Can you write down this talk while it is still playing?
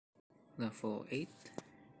Level 8.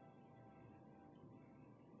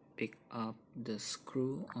 Pick up the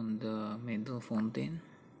screw on the middle fountain.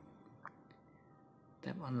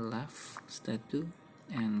 Tap on the left statue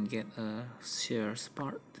and get a shears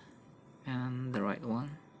part and the right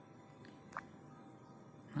one.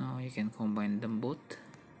 Now you can combine them both.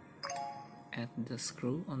 Add the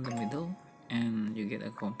screw on the middle and you get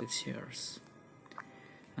a complete shears.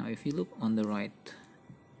 Now if you look on the right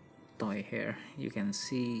toy here, you can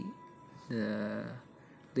see the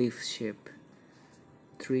leaf shape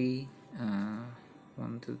 3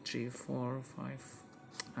 1 2 3 4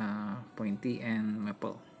 5 pointy and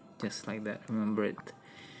maple, just like that. Remember it.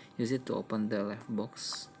 Use it to open the left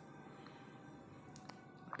box.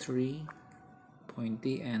 3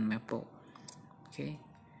 pointy and maple. Okay,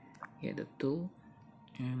 get the tool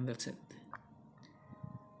and that's it.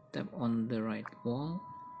 Tap on the right wall.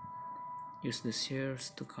 Use the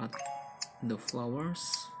shears to cut the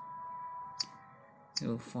flowers.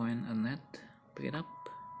 You'll find a net, pick it up,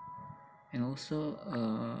 and also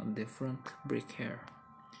a different brick here.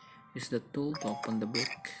 Use the tool to open the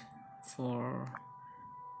brick for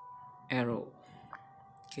arrow.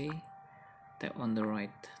 Okay, tap on the right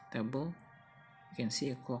table. You can see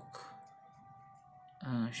a clock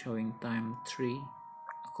showing time 3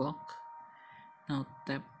 o'clock. Now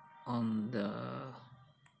tap on the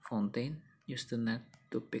fountain. Use the net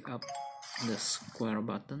to pick up the square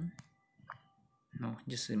button. No,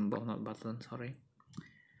 just symbol, not button, sorry.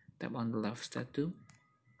 Tap on the left statue.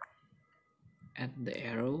 Add the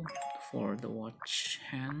arrow for the watch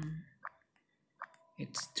hand.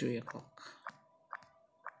 It's 3 o'clock.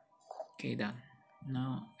 Okay, done.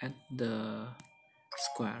 Now add the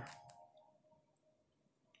square.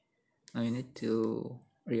 Now you need to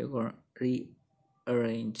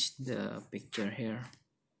rearrange the picture here.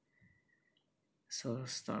 So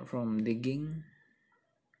start from digging,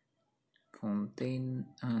 fountain,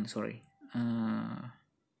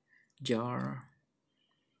 jar,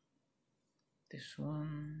 this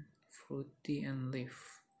one, fruity and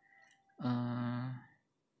leaf,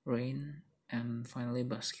 rain, and finally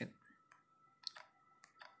basket.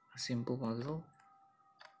 A simple puzzle.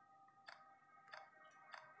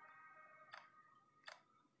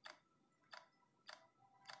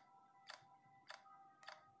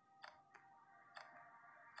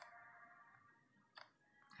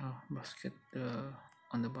 Basket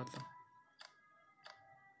on the bottom.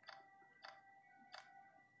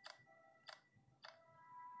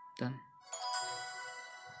 Done.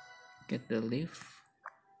 Get the leaf.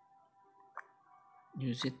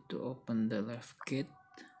 Use it to open the left gate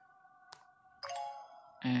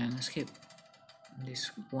and escape. This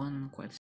one quite